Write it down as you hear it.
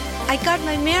I got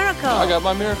my miracle. I got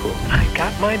my miracle. I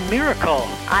got my miracle.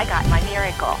 I got my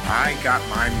miracle. I got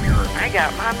my miracle. I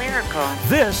got my miracle.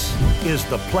 This is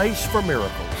the place for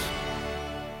miracles.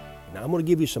 Now I'm going to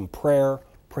give you some prayer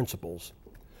principles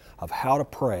of how to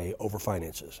pray over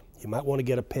finances. You might want to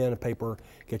get a pen and paper,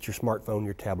 get your smartphone,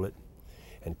 your tablet,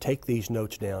 and take these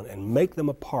notes down and make them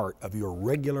a part of your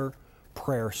regular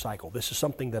prayer cycle. This is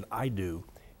something that I do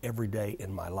every day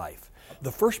in my life.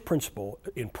 The first principle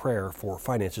in prayer for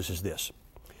finances is this: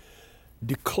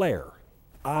 declare,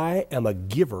 I am a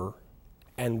giver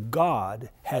and God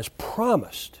has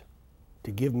promised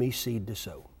to give me seed to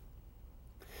sow.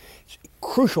 It's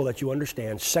crucial that you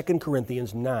understand 2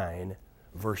 Corinthians 9,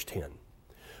 verse 10.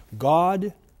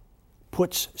 God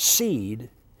puts seed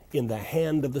in the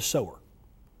hand of the sower.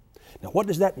 Now, what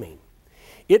does that mean?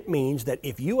 It means that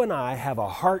if you and I have a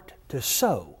heart to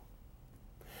sow,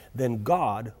 then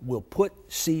God will put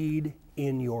seed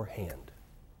in your hand.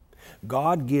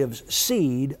 God gives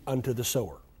seed unto the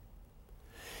sower.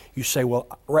 You say, well,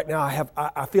 right now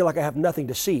I feel like I have nothing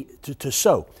to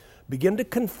sow. Begin to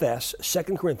confess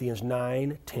 2 Corinthians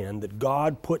 9:10 that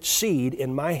God put seed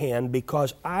in my hand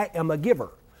because I am a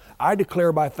giver. I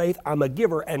declare by faith I'm a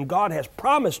giver, and God has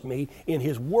promised me in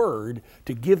His Word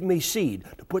to give me seed,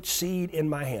 to put seed in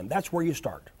my hand. That's where you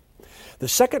start. The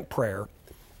second prayer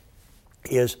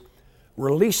is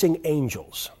releasing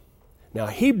angels. Now,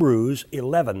 Hebrews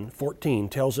 11:14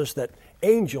 tells us that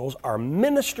angels are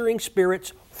ministering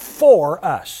spirits for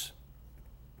us.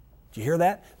 Did you hear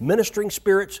that? Ministering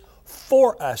spirits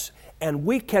for us, and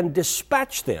we can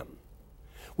dispatch them.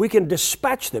 We can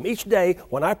dispatch them. Each day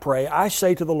when I pray, I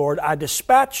say to the Lord, I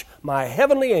dispatch my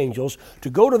heavenly angels to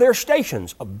go to their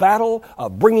stations of battle,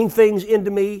 of bringing things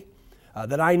into me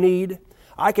that I need.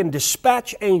 I can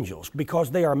dispatch angels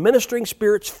because they are ministering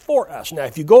spirits for us. Now,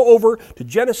 if you go over to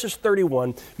Genesis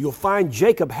 31, you'll find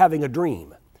Jacob having a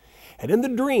dream. And in the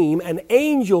dream, an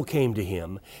angel came to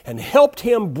him and helped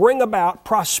him bring about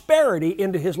prosperity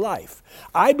into his life.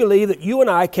 I believe that you and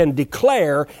I can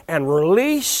declare and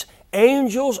release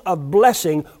angels of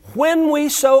blessing when we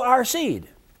sow our seed.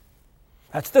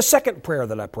 That's the second prayer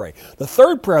that I pray. The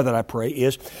third prayer that I pray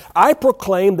is, I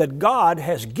proclaim that God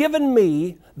has given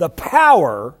me the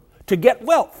power to get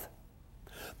wealth.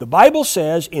 The Bible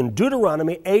says in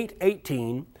Deuteronomy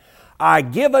 8:18, I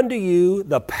give unto you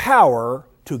the power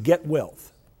to get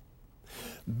wealth.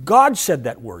 God said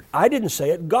that word. I didn't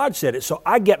say it. God said it. So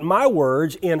I get my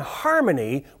words in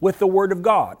harmony with the Word of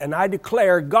God. And I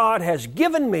declare God has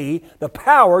given me the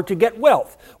power to get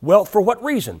wealth. Wealth for what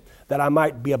reason? That I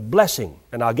might be a blessing.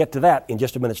 And I'll get to that in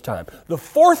just a minute's time. The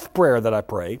fourth prayer that I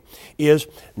pray is,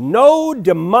 no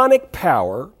demonic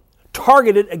power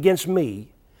targeted against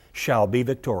me shall be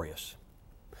victorious.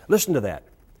 Listen to that.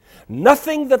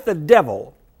 Nothing that the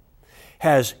devil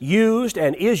has used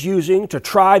and is using to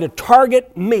try to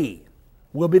target me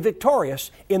will be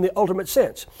victorious in the ultimate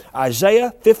sense.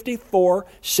 Isaiah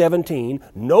 54:17,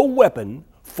 no weapon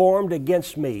formed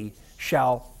against me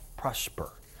shall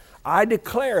prosper. I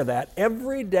declare that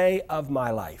every day of my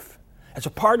life. It's a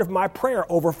part of my prayer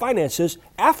over finances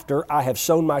after I have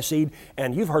sown my seed.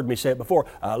 And you've heard me say it before.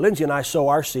 Lindsay and I sow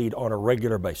our seed on a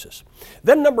regular basis.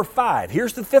 Then number 5,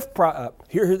 here's the fifth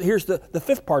the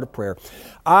fifth part of prayer.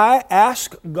 I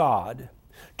ask God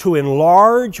to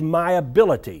enlarge my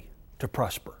ability to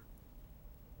prosper.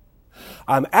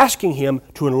 I'm asking Him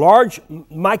to enlarge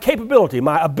my capability,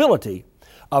 my ability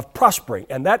of prospering.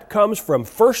 And that comes from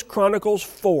 1 Chronicles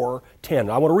 4:10.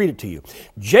 I want to read it to you.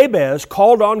 Jabez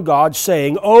called on God,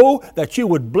 saying, oh, that you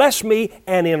would bless me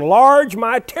and enlarge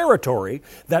my territory,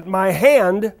 that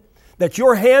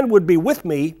your hand would be with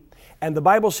me. And the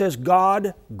Bible says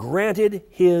God granted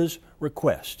his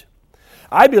request.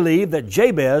 I believe that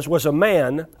Jabez was a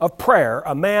man of prayer,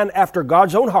 a man after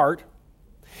God's own heart.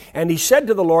 And he said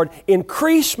to the Lord,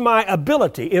 increase my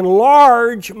ability,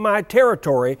 enlarge my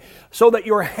territory so that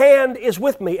your hand is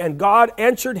with me. And God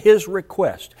answered his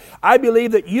request. I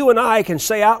believe that you and I can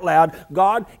say out loud,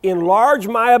 God, enlarge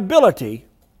my ability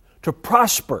to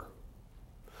prosper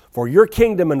for your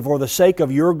kingdom and for the sake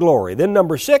of your glory. Then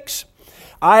number 6,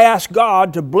 I ask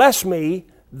God to bless me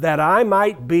that I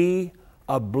might be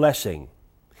a blessing.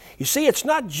 You see, it's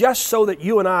not just so that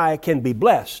you and I can be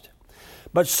blessed,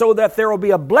 but so that there will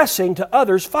be a blessing to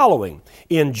others following.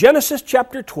 In Genesis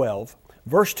chapter 12,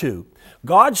 verse 2,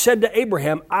 God said to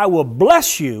Abraham, I will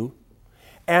bless you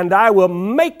and I will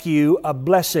make you a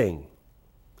blessing.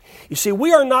 You see,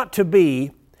 we are not to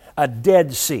be a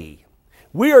Dead Sea.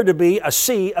 We are to be a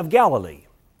Sea of Galilee.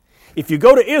 if you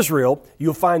go to Israel,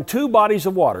 you'll find two bodies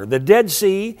of water, the Dead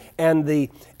Sea and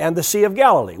the Sea of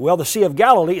Galilee. Well, the Sea of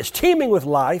Galilee is teeming with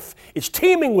life. It's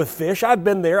teeming with fish. I've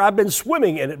been there. I've been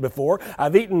swimming in it before.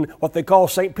 I've eaten what they call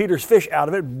St. Peter's fish out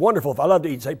of it. Wonderful. I love to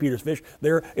eat St. Peter's fish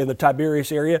there in the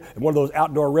Tiberias area, in one of those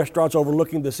outdoor restaurants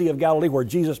overlooking the Sea of Galilee where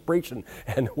Jesus preached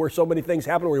and where so many things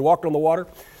happened, where he walked on the water.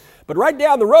 But right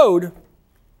down the road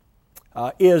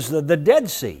is the Dead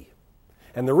Sea.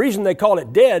 And the reason they call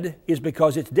it dead is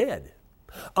because it's dead.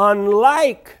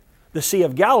 Unlike the Sea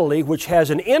of Galilee, which has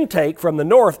an intake from the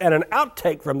north and an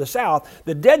outtake from the south,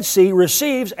 the Dead Sea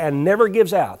receives and never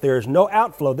gives out. There is no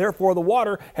outflow. Therefore, the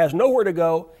water has nowhere to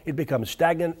go. It becomes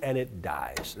stagnant and it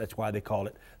dies. That's why they call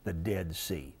it the Dead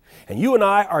Sea. And you and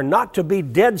I are not to be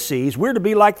dead seas. We're to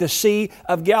be like the Sea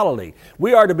of Galilee.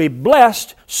 We are to be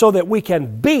blessed so that we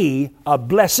can be a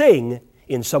blessing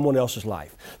in someone else's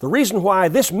life. The reason why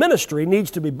this ministry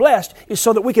needs to be blessed is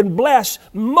so that we can bless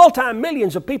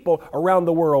multi-millions of people around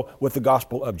the world with the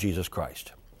gospel of Jesus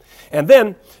Christ. And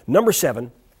then, number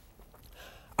 7,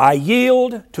 I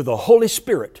yield to the Holy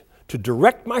Spirit to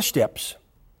direct my steps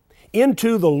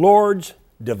into the Lord's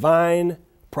divine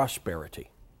prosperity.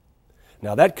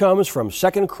 Now that comes from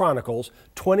 2 Chronicles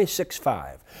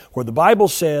 26:5, where the Bible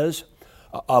says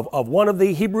of one of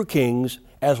the Hebrew kings,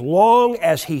 as long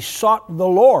as he sought the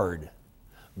Lord,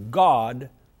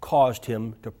 God caused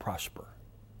him to prosper.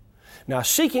 Now,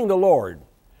 seeking the Lord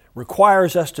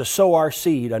requires us to sow our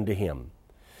seed unto Him.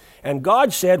 And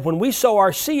God said, when we sow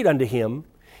our seed unto Him,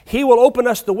 He will open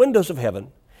us the windows of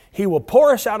heaven. He will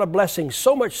pour us out a blessing,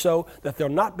 so much so that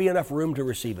there'll not be enough room to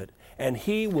receive it. And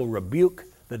He will rebuke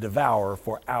the devourer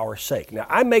for our sake. Now,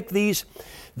 I make these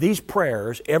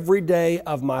prayers every day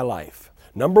of my life.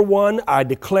 Number 1, I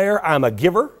declare I'm a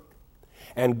giver,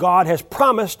 and God has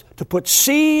promised to put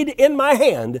seed in my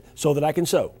hand so that I can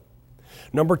sow.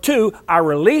 Number 2, I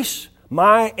release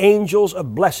my angels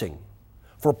of blessing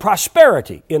for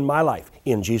prosperity in my life,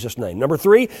 in Jesus' name. Number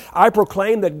 3, I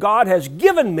proclaim that God has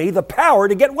given me the power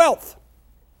to get wealth.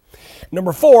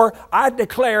 Number 4, I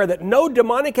declare that no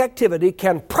demonic activity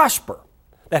can prosper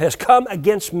that has come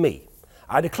against me.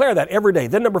 I declare that every day.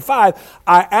 Then number 5,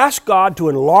 I ask God to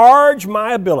enlarge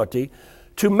my ability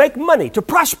to make money, to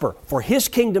prosper for His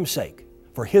kingdom's sake,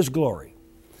 for His glory.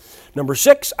 Number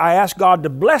 6, I ask God to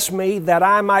bless me that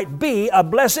I might be a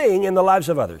blessing in the lives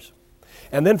of others.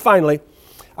 And then finally,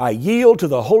 I yield to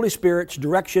the Holy Spirit's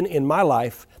direction in my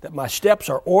life, that my steps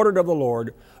are ordered of the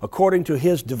Lord according to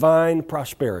His divine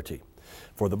prosperity.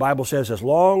 For the Bible says, as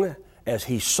long as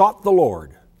he sought the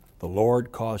Lord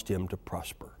caused him to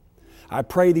prosper. I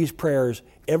pray these prayers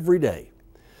every day.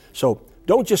 So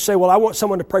don't just say, well, I want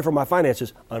someone to pray for my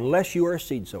finances, unless you are a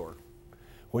seed sower.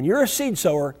 When you're a seed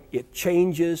sower, it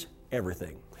changes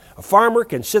everything. A farmer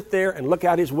can sit there and look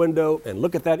out his window and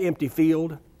look at that empty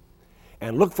field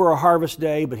and look for a harvest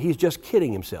day, but he's just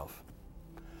kidding himself.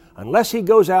 Unless he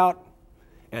goes out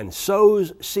and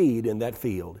sows seed in that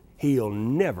field, he'll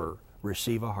never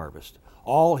receive a harvest.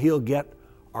 All he'll get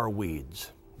are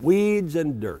weeds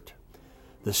and dirt.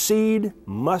 The seed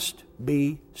must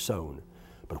be sown.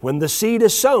 But when the seed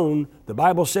is sown, the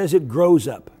Bible says it grows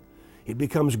up. It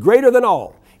becomes greater than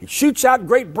all. It shoots out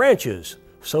great branches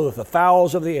so that the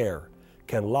fowls of the air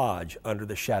can lodge under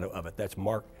the shadow of it. That's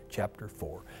Mark chapter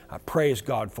 4. I praise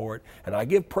God for it, and I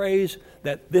give praise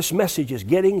that this message is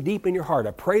getting deep in your heart.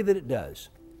 I pray that it does.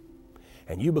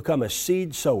 And you become a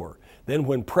seed sower. Then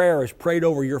when prayer is prayed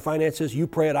over your finances, you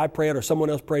pray it, I pray it, or someone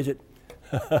else prays it,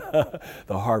 the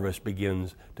harvest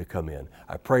begins to come in.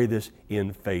 I pray this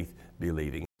in faith,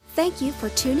 believing. Thank you for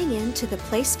tuning in to the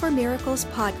Place for Miracles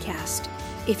podcast.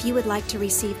 If you would like to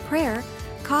receive prayer,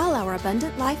 call our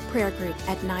Abundant Life Prayer Group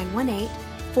at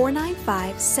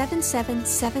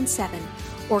 918-495-7777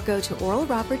 or go to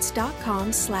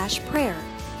oralroberts.com/prayer.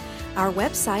 Our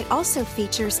website also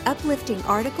features uplifting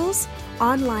articles,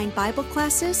 online Bible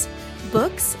classes,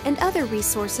 books, and other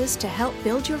resources to help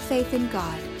build your faith in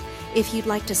God. If you'd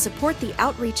like to support the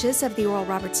outreaches of the Oral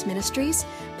Roberts Ministries,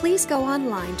 please go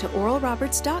online to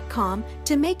oralroberts.com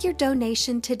to make your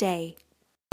donation today.